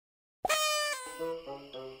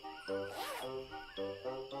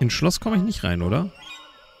Ins Schloss komme ich nicht rein, oder?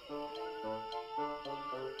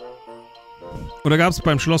 Oder gab es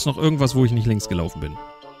beim Schloss noch irgendwas, wo ich nicht längs gelaufen bin?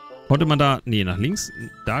 Konnte man da... Nee, nach links?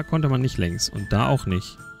 Da konnte man nicht längs. Und da auch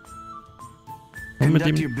nicht. Und mit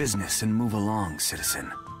dem... Conduct your business and move along,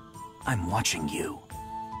 citizen. I'm watching you.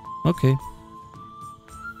 Okay.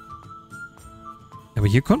 Aber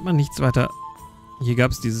hier konnte man nichts weiter... Hier gab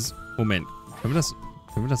es dieses... Moment. Können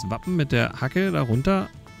wir das Wappen mit der Hacke da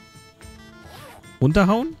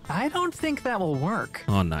runterhauen? I don't think that will work.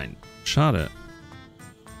 Oh nein. Schade.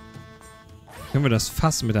 Können wir das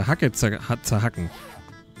Fass mit der Hacke zerhacken?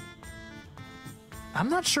 I'm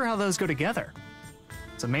not sure how those go together.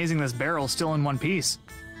 It's amazing this barrel's still in one piece.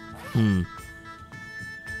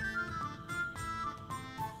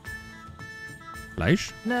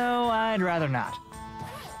 Fleisch? No, I'd rather not.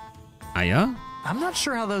 Eier? I'm not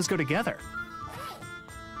sure how those go together.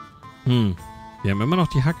 Wir haben immer noch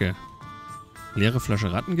die Hacke. Leere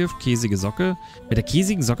Flasche Rattengift, käsige Socke. Mit der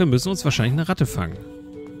käsigen Socke müssen wir uns wahrscheinlich eine Ratte fangen.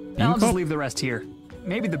 I'll just leave the rest here.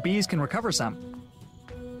 Maybe the bees can recover some.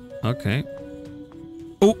 Okay.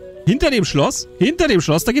 Oh, hinter dem Schloss? Hinter dem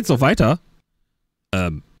Schloss, da geht's noch weiter.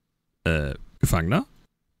 Gefangener?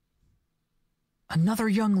 Another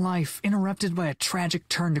young life interrupted by a tragic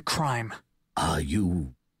turn to crime. Are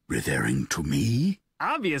you referring to me?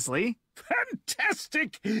 Obviously.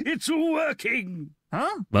 Fantastic! It's working!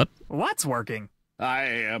 Huh? What? What's working? I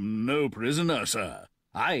am no prisoner, sir.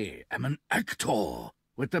 I am an actor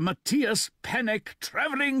with the Matthias Panek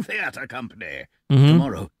Traveling Theatre Company.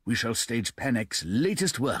 Tomorrow we shall stage Panek's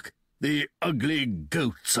latest work, The Ugly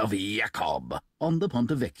Goats of Jacob, on the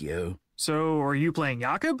Ponte Vecchio. So, are you playing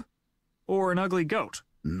Jakob? Or an ugly goat?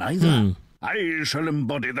 Neither. I shall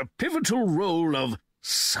embody the pivotal role of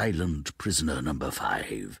Silent Prisoner Number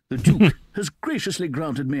 5. The Duke has graciously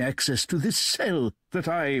granted me access to this cell that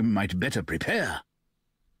I might better prepare.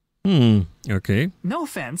 Okay. No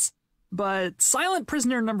offense, but Silent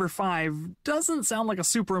Prisoner Number 5 doesn't sound like a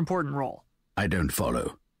super important role. I don't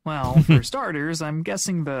follow. Well, for starters, I'm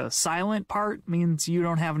guessing the silent part means you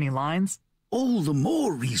don't have any lines. All the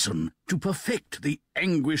more reason to perfect the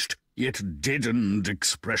anguished yet deadened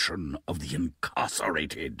expression of the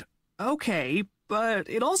incarcerated. Okay, but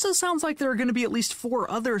it also sounds like there are going to be at least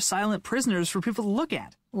 4 other silent prisoners for people to look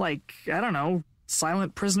at. Like, I don't know,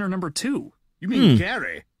 Silent Prisoner Number 2. You mean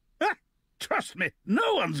Gary? Ha! Trust me,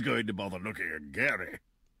 no one's going to bother looking at Gary.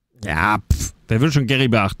 Ja, wer will schon Gary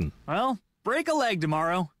beachten? Well, break a leg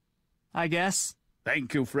tomorrow, I guess.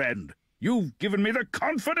 Thank you, friend. You've given me the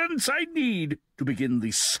confidence I need to begin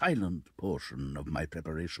the silent portion of my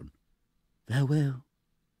preparation. Farewell.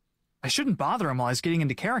 I shouldn't bother him while he's getting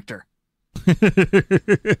into character.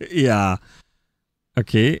 Ja.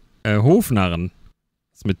 Okay. Hofnarren.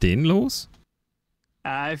 Was ist mit denen los?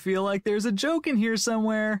 I feel like there's a joke in here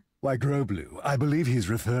somewhere. Why, Groblu, I believe he's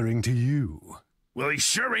referring to you. Well, he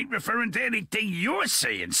sure ain't referring to anything you're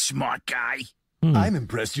saying, smart guy. I'm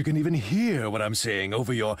impressed you can even hear what I'm saying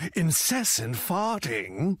over your incessant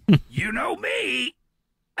farting. You know me.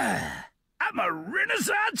 I'm a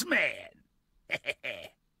Renaissance man.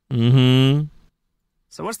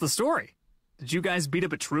 So what's the story? Did you guys beat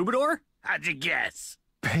up a troubadour? How'd you guess?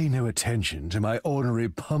 Pay no attention to my ordinary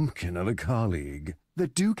pumpkin of a colleague. The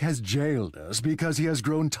Duke has jailed us because he has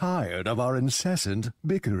grown tired of our incessant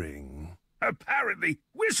bickering. Apparently,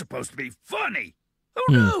 we're supposed to be funny.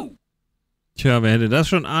 Who knew? Tja, wer hätte das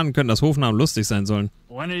schon ahnen können, dass Hofnamen lustig sein sollen?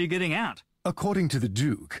 When are you getting out? According to the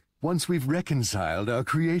Duke, once we've reconciled our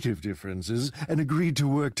creative differences and agreed to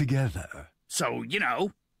work together. So, you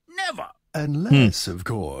know, never. Unless, of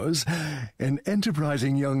course, an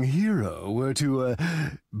enterprising young hero were to,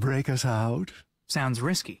 break us out. Sounds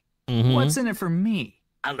risky. What's in it for me?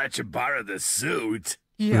 I'll let you borrow the suit.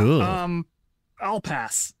 Yeah, I'll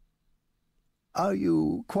pass. Are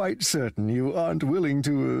you quite certain you aren't willing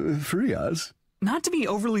to free us? Not to be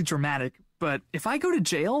overly dramatic, but if I go to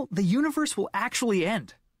jail, the universe will actually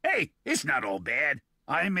end. Hey, it's not all bad.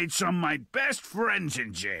 I made some of my best friends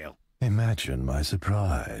in jail. Imagine my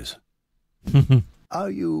surprise. Are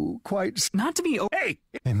you quite... Not to be... Hey!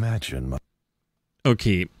 Imagine my...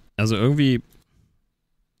 Okay, also irgendwie...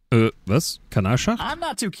 was? Kanalschacht? I'm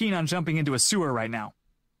not too keen on jumping into a sewer right now.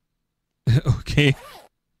 Okay.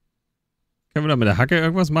 Können wir da mit der Hacke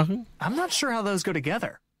irgendwas machen? I'm not sure how those go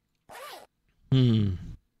together. Eier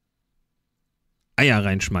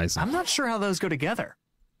reinschmeißen. I'm not sure how those go together.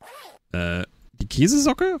 Die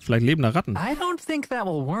Käsesocke? Vielleicht lebende Ratten. I don't think that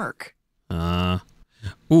will work.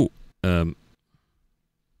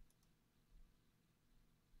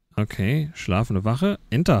 Okay, schlafende Wache,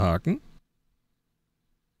 Enterhaken.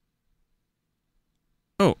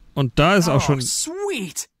 Oh, und da ist auch schon...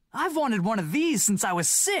 Sweet! I've wanted one of these since I was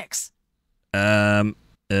 6.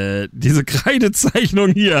 Diese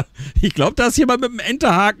Kreidezeichnung hier. Ich glaube, da ist jemand mit dem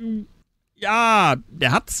Enterhaken. Ja,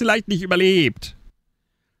 der hat es vielleicht nicht überlebt.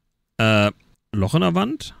 Loch in der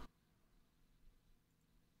Wand?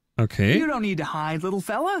 Okay. You don't need to hide, little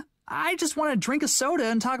fella. I just want to drink a soda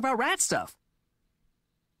and talk about rat stuff.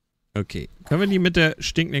 Okay. Können wir die mit der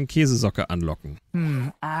stinkenden Käsesocke anlocken?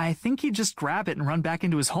 I think he'd just grab it and run back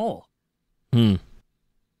into his hole. Können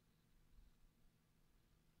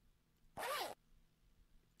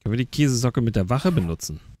wir die Käsesocke mit der Wache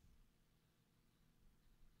benutzen?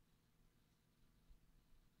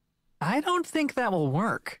 I don't think that will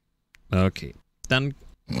work. Okay. Dann...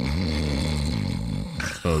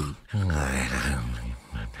 Oh.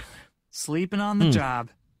 Sleeping on the job.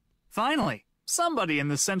 Finally, somebody in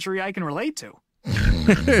this century I can relate to.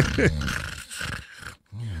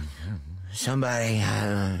 Somebody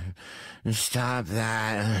stop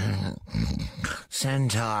that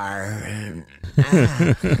centaur.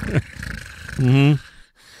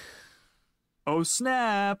 Oh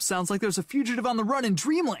snap, sounds like there's a fugitive on the run in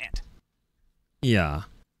Dreamland. Ja.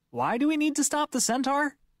 Why do we need to stop the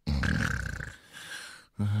centaur?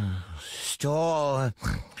 Stole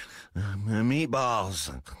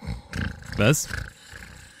meatballs. Was?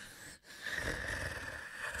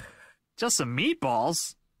 Just some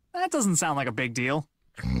meatballs? That doesn't sound like a big deal.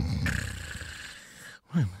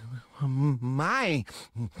 My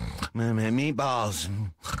meatballs.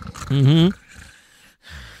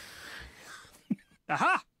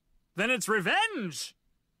 Aha! Then it's revenge!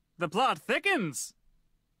 The plot thickens.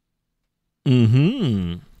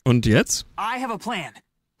 Und jetzt? I have a plan.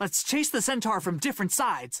 Let's chase the centaur from different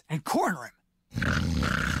sides and corner him.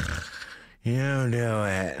 You do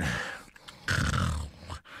it.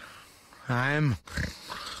 I'm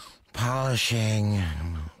polishing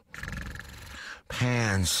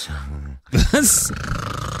pants. Was?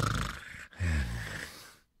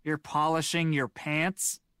 You're polishing your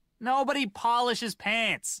pants? Nobody polishes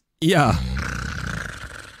pants. Ja.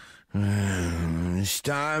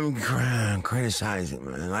 Stop criticizing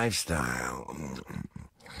my lifestyle.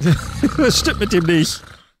 Was stimmt mit dem nicht?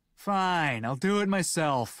 Fine, I'll do it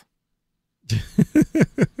myself.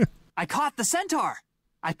 I caught the centaur.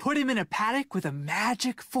 I put him in a paddock with a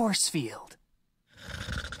magic force field.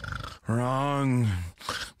 Wrong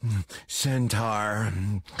centaur.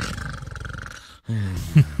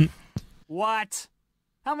 What?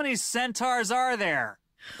 How many centaurs are there?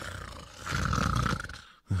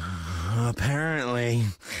 Apparently,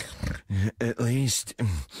 at least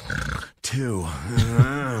 2.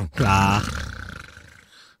 Klar.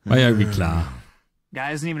 War ja irgendwie klar.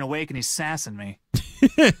 Guy isn't even awake and he's sassing me.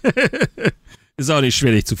 Ist auch nicht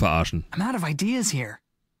schwer, dich zu verarschen. I'm out of ideas here.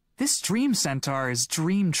 This dream centaur is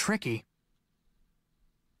dream tricky.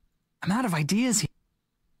 I'm out of ideas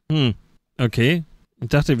here. Okay. Ich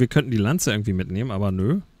dachte, wir könnten die Lanze irgendwie mitnehmen, aber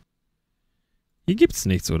nö. Hier gibt's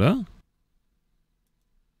nichts, oder?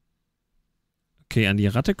 Okay, an die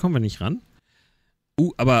Ratte kommen wir nicht ran.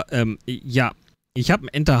 Aber, ja. Ich habe einen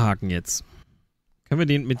Enterhaken jetzt. Können wir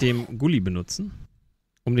den mit dem Gully benutzen?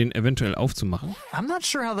 Um den eventuell aufzumachen? I'm not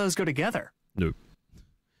sure how those go together. Nö.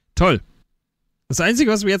 Toll. Das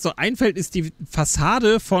Einzige, was mir jetzt noch einfällt, ist die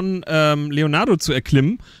Fassade von Leonardo zu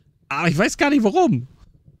erklimmen. Aber ich weiß gar nicht, warum.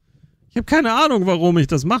 Ich habe keine Ahnung, warum ich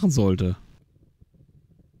das machen sollte.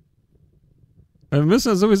 Weil wir müssen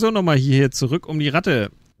ja sowieso nochmal hierher zurück, um die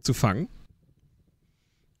Ratte zu fangen.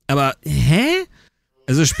 Aber, hä?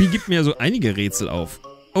 Also das Spiel gibt mir ja so einige Rätsel auf.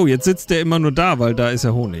 Oh, jetzt sitzt der immer nur da, weil da ist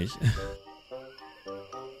ja Honig.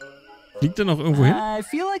 Liegt der noch irgendwo hin? I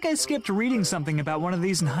feel like I skipped reading something about one of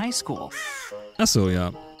these in high school. Ach so,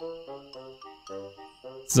 ja.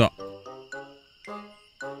 So.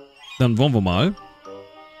 Dann wollen wir mal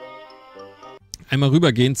einmal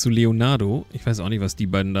rübergehen zu Leonardo. Ich weiß auch nicht, was die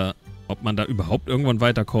beiden da... Ob man da überhaupt irgendwann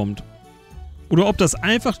weiterkommt. Oder ob das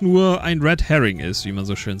einfach nur ein Red Herring ist, wie man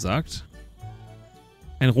so schön sagt.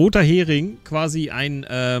 Ein roter Hering, quasi ein,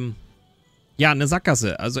 ja, eine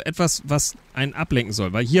Sackgasse. Also etwas, was einen ablenken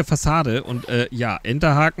soll. Weil hier Fassade und, ja,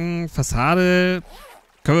 Enterhaken, Fassade,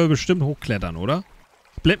 können wir bestimmt hochklettern, oder?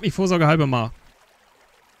 Blend mich vorsorgehalber mal.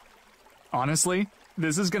 Honestly,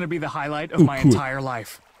 this is gonna be the highlight of my entire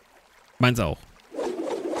life. Meins auch.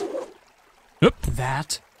 Hup.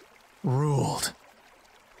 That ruled.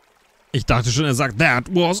 Ich dachte schon, er sagt,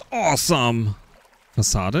 that was awesome.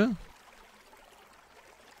 Fassade?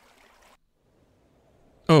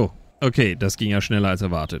 Oh, okay, das ging ja schneller als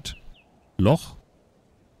erwartet. Loch?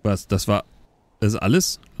 Was, das war... Das ist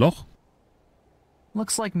alles? Loch?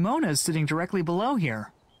 Looks like Mona's sitting directly below here.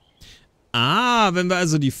 Ah, wenn wir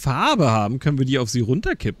also die Farbe haben, können wir die auf sie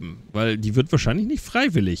runterkippen. Weil die wird wahrscheinlich nicht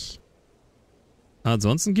freiwillig.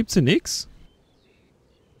 Ansonsten gibt's hier nichts.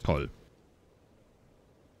 Toll.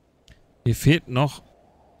 Mir fehlt noch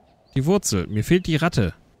die Wurzel. Mir fehlt die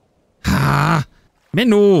Ratte. Ha!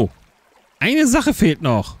 Menno! Eine Sache fehlt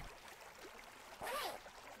noch.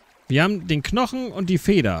 Wir haben den Knochen und die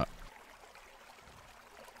Feder.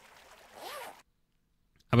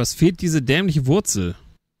 Aber es fehlt diese dämliche Wurzel.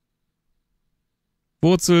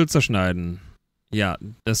 Wurzel zerschneiden. Ja,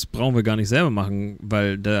 das brauchen wir gar nicht selber machen,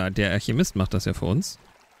 weil der Alchemist macht das ja für uns.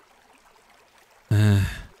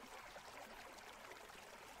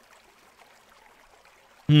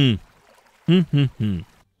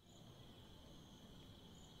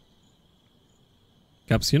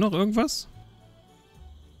 Gab's hier noch irgendwas?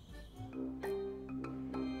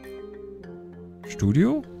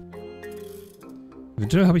 Studio?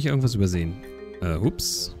 Eventuell habe ich irgendwas übersehen.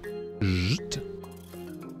 Ups.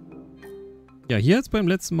 Ja, hier hat es beim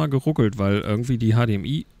letzten Mal geruckelt, weil irgendwie die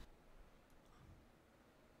HDMI...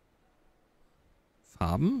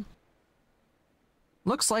 Farben?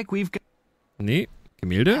 Looks like we've got... Nee,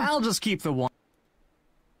 Gemälde? I'll just keep the one.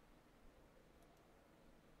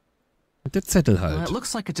 Und der Zettel It halt.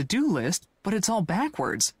 looks like a to-do list, but it's all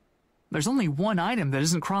backwards. There's only one item that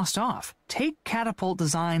isn't crossed off. Take catapult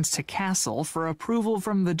designs to castle for approval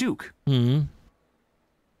from the Duke. Mhm.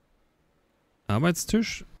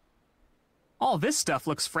 Arbeitstisch? All this stuff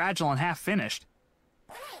looks fragile and half-finished.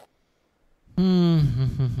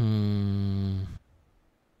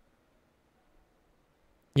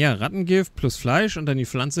 Ja, Rattengift plus Fleisch und dann die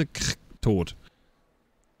Pflanze, tot.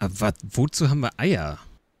 Aber wozu haben wir Eier?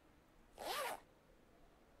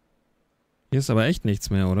 Hier ist aber echt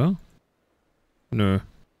nichts mehr, oder? Nö.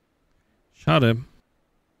 Schade.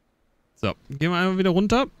 So, gehen wir einmal wieder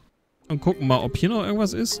runter und gucken mal, ob hier noch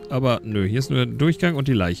irgendwas ist. Aber nö, hier ist nur der Durchgang und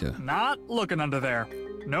die Leiche. Not looking under there.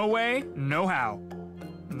 No way, no how.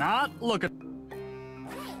 Not looking...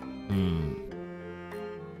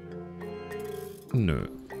 Nö.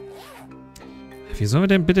 Wie sollen wir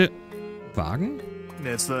denn bitte... Wagen?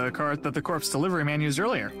 It's the cart that the corpse delivery man used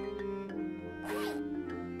earlier.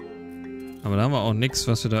 Aber da haben wir auch nichts,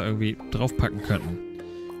 was wir da irgendwie draufpacken könnten.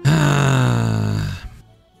 Ah.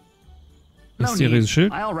 Mysteriöses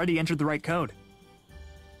Schild? I already entered the right code.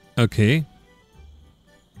 Okay.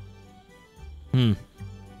 Die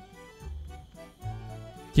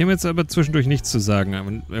haben jetzt aber zwischendurch nichts zu sagen. Aber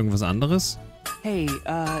irgendwas anderes? Hey,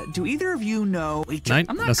 do either of you know... Nein,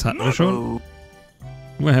 das hatten wir schon.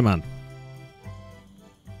 Nur hämmern.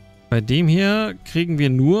 Bei dem hier kriegen wir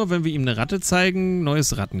nur, wenn wir ihm eine Ratte zeigen,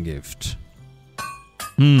 neues Rattengift.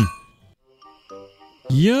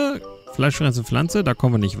 Hier, Fleischfressende Pflanze, da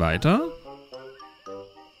kommen wir nicht weiter.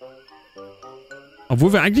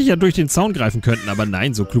 Obwohl wir eigentlich ja durch den Zaun greifen könnten, aber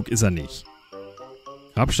nein, so klug ist er nicht.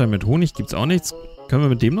 Grabstein mit Honig gibt's auch nichts. Können wir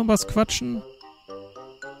mit dem noch was quatschen?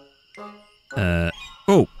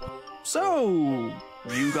 Oh. So,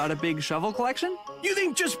 you got a big shovel collection? You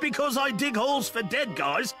think just because I dig holes for dead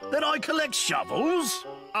guys that I collect shovels?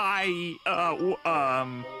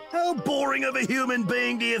 How boring of a human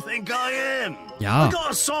being do you think I am? Ja. I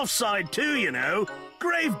got a soft side too, you know.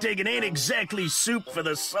 Grave digging ain't exactly soup for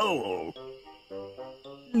the soul.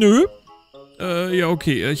 Nö. Ja,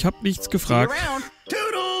 okay. Ich hab nichts gefragt.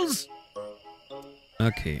 Toodles!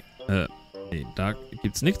 Okay. Nee, da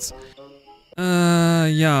gibt's nichts.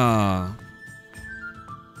 Ja.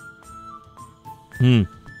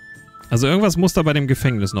 Also irgendwas muss da bei dem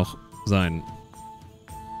Gefängnis noch sein.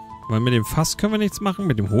 Weil mit dem Fass können wir nichts machen,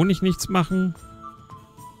 mit dem Honig nichts machen.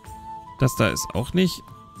 Das da ist auch nicht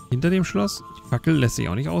hinter dem Schloss. Die Fackel lässt sich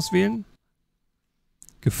auch nicht auswählen.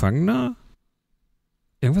 Gefangener?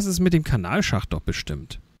 Irgendwas ist mit dem Kanalschacht doch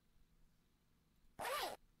bestimmt.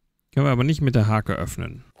 Können wir aber nicht mit der Hake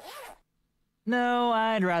öffnen. No,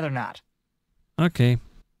 I'd rather not. Okay.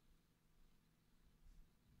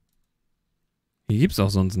 Hier gibt's auch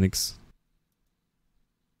sonst nichts.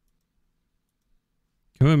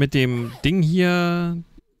 Können wir mit dem Ding hier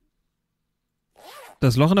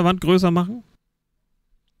das Loch in der Wand größer machen?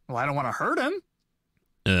 Well, I don't want to hurt him.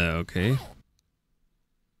 Okay.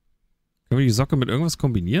 Können wir die Socke mit irgendwas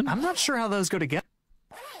kombinieren? I'm not sure how those go together.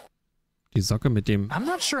 Die Socke mit dem... I'm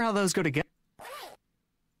not sure how those go together.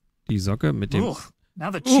 Die Socke mit dem... Ugh.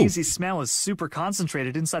 Now the cheesy smell is super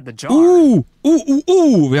concentrated inside the jar.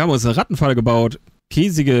 Wir haben uns eine Rattenfalle gebaut.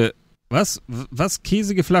 Käsige... Was? Was?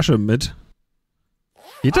 Käsige Flasche mit...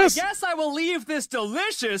 Geht das? I guess I will leave this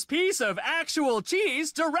delicious piece of actual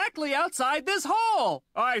cheese directly outside this hole.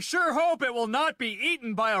 I sure hope it will not be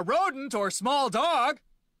eaten by a rodent or small dog.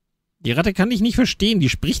 Die Ratte kann dich nicht verstehen, die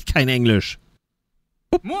spricht kein Englisch.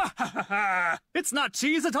 It's not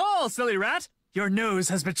cheese at all, silly rat. Your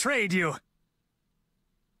nose has betrayed you.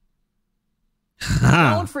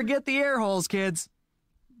 Ha. Don't forget the air holes, kids.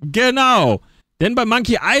 Genau. Denn bei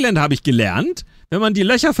Monkey Island habe ich gelernt, wenn man die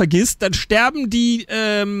Löcher vergisst, dann sterben die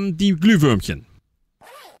Glühwürmchen.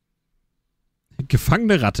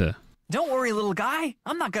 Gefangene Ratte. Don't worry, little guy.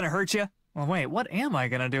 I'm not gonna hurt you. Well, wait, what am I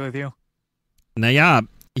gonna do with you? Naja,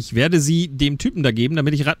 ich werde sie dem Typen da geben,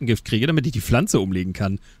 damit ich Rattengift kriege, damit ich die Pflanze umlegen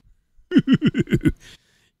kann.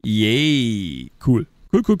 Yay. Cool.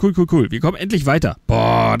 Cool. Wir kommen endlich weiter.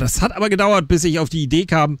 Boah, das hat aber gedauert, bis ich auf die Idee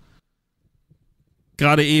kam.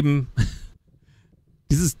 Gerade eben.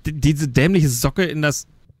 Diese dämliche Socke in das...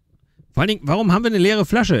 Vor allen Dingen, warum haben wir eine leere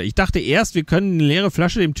Flasche? Ich dachte erst, wir können eine leere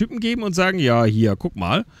Flasche dem Typen geben und sagen, ja, hier, guck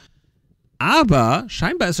mal. Aber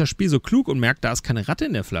scheinbar ist das Spiel so klug und merkt, da ist keine Ratte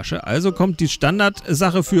in der Flasche. Also kommt die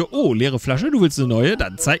Standardsache für, oh, leere Flasche, du willst eine neue?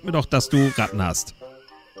 Dann zeig mir doch, dass du Ratten hast.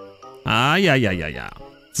 Ah, ja.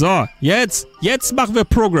 So, jetzt machen wir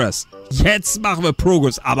Progress.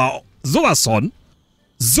 Aber sowas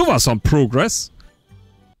von Progress.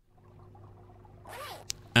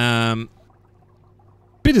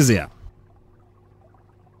 Bitte sehr.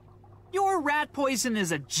 Your rat poison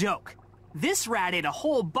is a joke. This rat ate a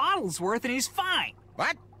whole bottle's worth and he's fine.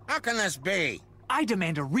 What? How can this be? I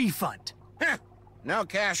demand a refund. Heh. No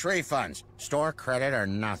cash refunds. Store credit or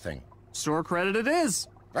nothing. Store credit it is.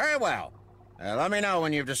 Very well. Let me know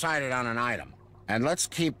when you've decided on an item. And let's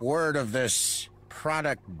keep word of this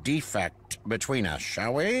product defect between us,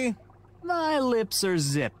 shall we? My lips are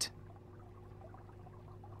zipped.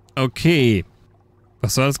 Okay.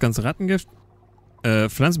 Was soll das ganze Rattengift?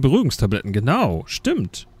 Pflanzenberuhigungstabletten, genau.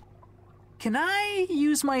 Stimmt. Can I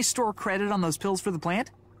use my store credit on those pills for the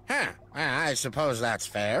plant? Huh. I suppose that's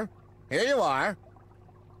fair. Here you are.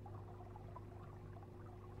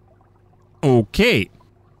 Okay.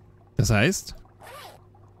 Das heißt,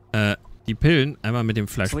 die Pillen einmal mit dem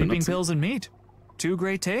Fleisch Sleeping benutzen. pills and meat. Two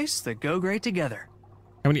great tastes that go great together.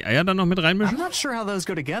 Kann man die Eier dann noch mit I'm reinmischen? not sure how those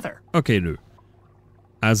go together. Okay, nö.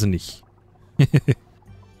 Also nicht.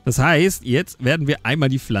 Das heißt, jetzt werden wir einmal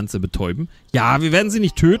die Pflanze betäuben. Ja, wir werden sie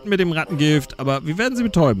nicht töten mit dem Rattengift, aber wir werden sie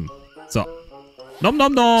betäuben. So. Nom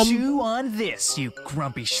nom nom. Chew on this, you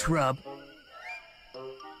grumpy shrub.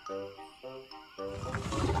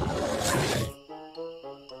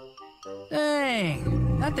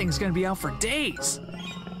 Dang, that thing's gonna be out for days.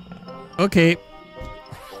 Okay.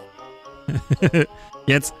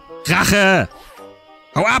 Jetzt Rache.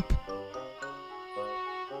 Hau ab.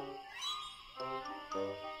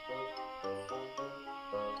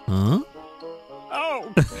 Huh?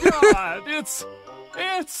 Oh God, it's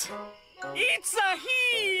a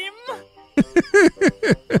him.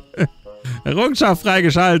 Errungenschaft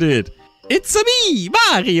freigeschaltet. It's a me,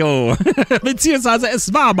 Mario. Beziehungsweise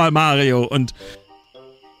es war mal Mario und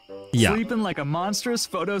ja. Sleeping like a monstrous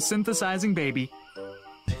photosynthesizing baby.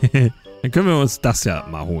 Dann können wir uns das ja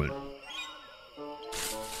mal holen.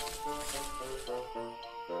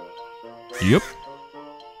 Jupp.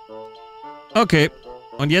 Okay.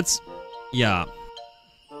 Und jetzt, ja.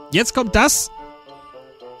 Jetzt kommt das,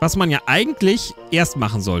 was man ja eigentlich erst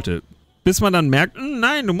machen sollte. Bis man dann merkt,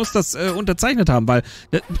 nein, du musst das unterzeichnet haben, weil,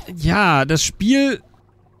 ja, das Spiel...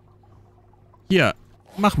 Hier,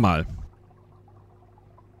 mach mal.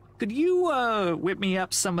 Could you, whip me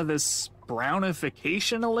up some of this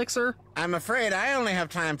brownification elixir? I'm afraid I only have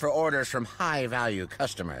time for orders from high-value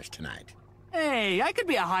customers tonight. Hey, I could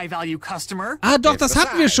be a high-value customer. Ah, doch, das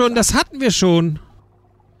hatten wir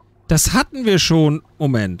schon.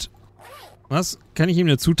 Moment. Was? Kann ich ihm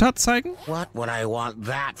eine Zutat zeigen? What would I want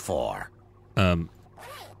that for?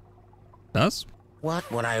 Das? What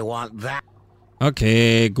would I want that?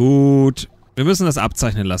 Okay, gut. Wir müssen das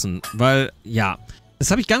abzeichnen lassen, weil, ja,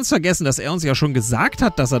 das habe ich ganz vergessen, dass er uns ja schon gesagt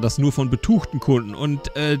hat, dass er das nur von betuchten Kunden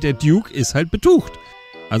und der Duke ist halt betucht.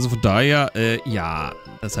 Also von daher, ja,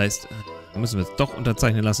 das heißt, müssen wir es doch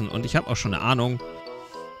unterzeichnen lassen und ich habe auch schon eine Ahnung.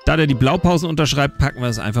 Da der die Blaupausen unterschreibt, packen wir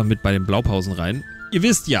es einfach mit bei den Blaupausen rein. Ihr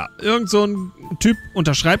wisst ja, irgend so ein Typ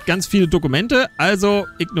unterschreibt ganz viele Dokumente, also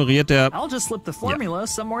ignoriert der... I'll just slip the formula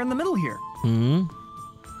somewhere in the middle here. Mhm.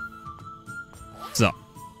 So.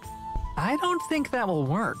 I don't think that will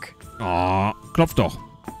work. Oh, klopf doch.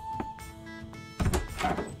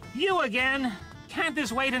 You again? Can't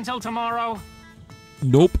this wait until tomorrow?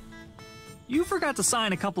 Nope. You forgot to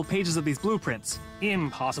sign a couple pages of these blueprints.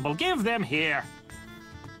 Impossible. Give them here.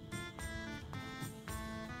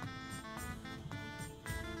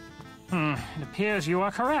 It appears you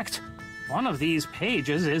are correct. One of these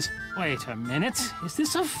pages is Wait a minute. Is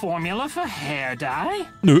this a formula for hair dye?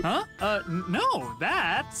 Nö. Huh? No,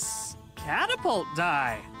 that's catapult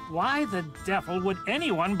dye. Why the devil would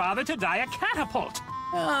anyone bother to dye a catapult?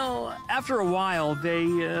 Well, after a while,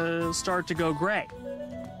 they start to go gray.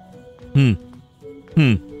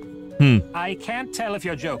 I can't tell if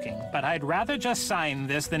you're joking, but I'd rather just sign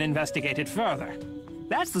this than investigate it further.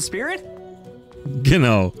 That's the spirit.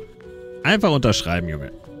 Genau. Einfach unterschreiben,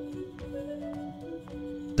 Junge.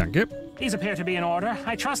 Danke. These appear to be in order.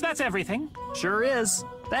 I trust that's everything. Sure is.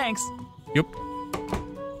 Thanks. Jupp.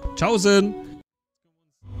 Tschaußen.